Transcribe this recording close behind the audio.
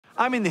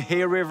I'm in the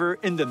Hay River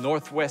in the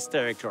Northwest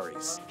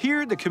Territories.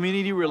 Here, the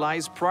community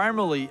relies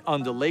primarily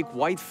on the lake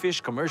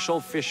whitefish commercial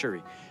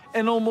fishery,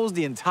 and almost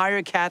the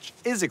entire catch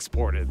is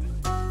exported.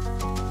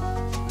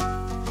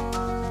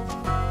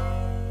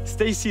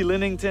 Stacy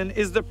Linington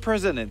is the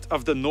president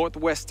of the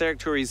Northwest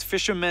Territories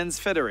Fishermen's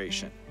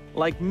Federation.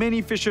 Like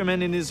many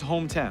fishermen in his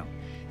hometown,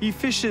 he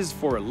fishes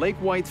for lake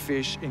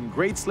whitefish in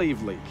Great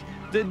Slave Lake,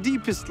 the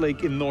deepest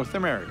lake in North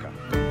America.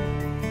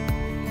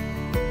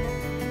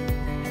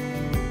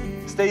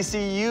 Stacy,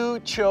 you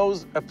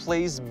chose a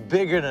place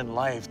bigger than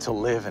life to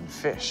live and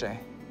fish, eh?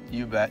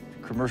 You bet.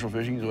 Commercial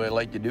fishing is what I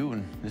like to do,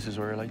 and this is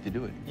where I like to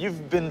do it.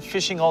 You've been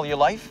fishing all your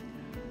life?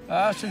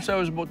 Since I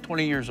was about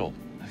 20 years old,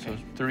 so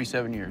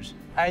 37 years.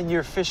 And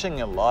you're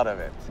fishing a lot of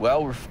it.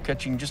 Well, we're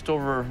catching just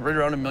over, right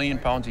around 1 million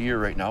pounds a year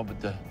right now,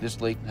 but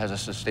this lake has a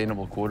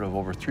sustainable quota of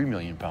over 3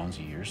 million pounds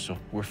a year. So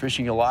we're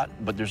fishing a lot,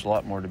 but there's a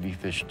lot more to be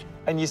fished.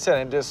 And you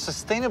said the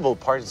sustainable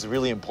part is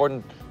really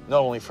important,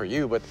 not only for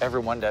you, but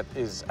everyone that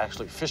is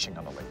actually fishing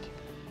on the lake.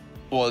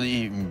 Well,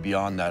 even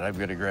beyond that, I've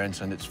got a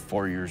grandson that's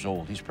 4 years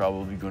old. He's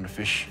probably going to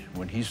fish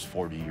when he's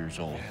 40 years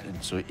old.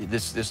 And so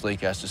this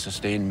lake has to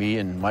sustain me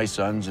and my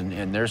sons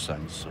and their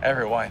sons. So.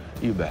 Everyone.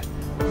 You bet.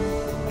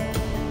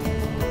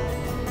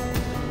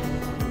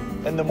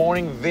 In the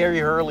morning, very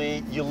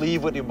early, you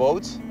leave with your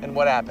boat, and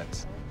what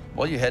happens?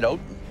 Well, you head out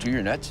to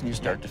your nets and you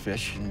start to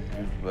fish, and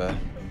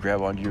you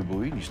grab onto your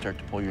buoy and you start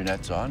to pull your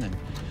nets on, and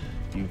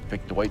you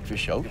pick the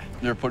whitefish out.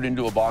 They're put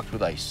into a box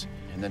with ice,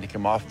 and then they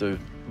come off the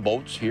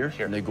boats here.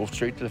 And they go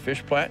straight to the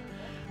fish plant.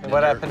 And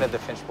what happened at the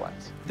fish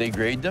plants? They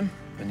grade them,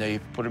 and they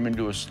put them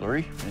into a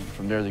slurry, and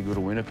from there they go to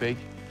Winnipeg,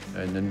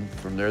 and then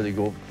from there they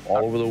go all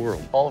over the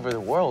world. All over the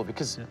world,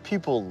 because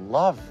people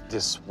love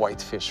this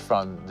whitefish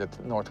from the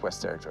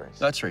Northwest Territories.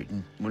 That's right.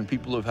 And when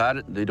people have had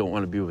it, they don't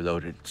want to be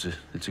without it.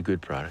 It's a good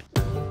product.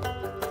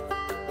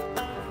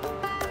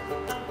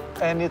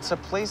 And it's a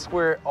place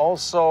where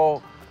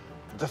also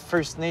the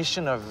First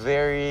Nation are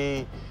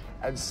very,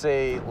 I'd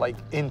say, like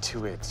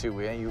into it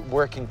too, and you're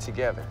working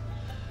together.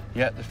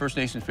 Yeah, the First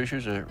Nation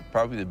fishers are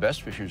probably the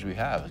best fishers we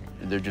have.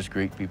 They're just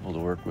great people to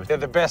work with. They're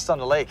the best on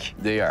the lake.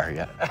 They are,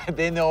 yeah.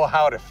 They know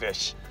how to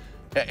fish.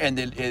 And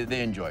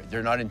they enjoy it.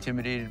 They're not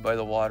intimidated by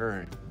the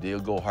water. They'll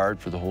go hard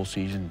for the whole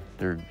season.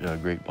 They're a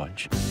great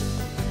bunch.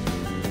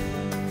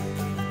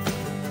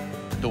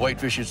 The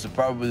whitefish is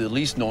probably the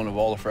least known of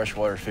all the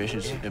freshwater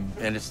fishes,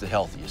 and it's the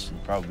healthiest,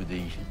 and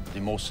probably the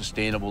most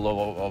sustainable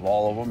of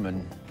all of them,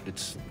 and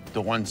it's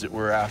the ones that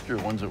we're after,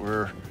 the ones that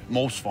we're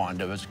most fond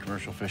of as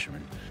commercial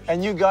fishermen.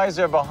 And you guys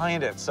are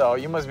behind it, so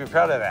you must be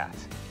proud of that.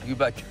 You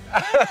betcha.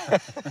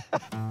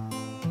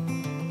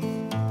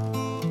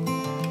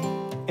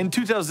 In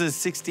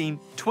 2016,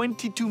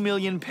 22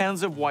 million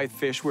pounds of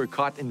whitefish were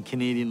caught in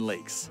Canadian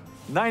lakes.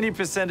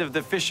 90% of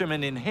the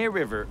fishermen in Hay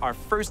River are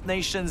First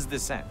Nations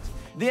descent.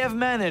 They have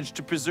managed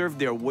to preserve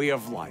their way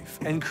of life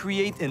and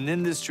create an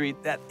industry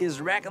that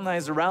is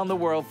recognized around the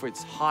world for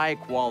its high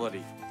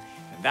quality.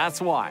 And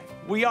that's why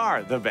we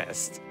are the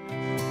best.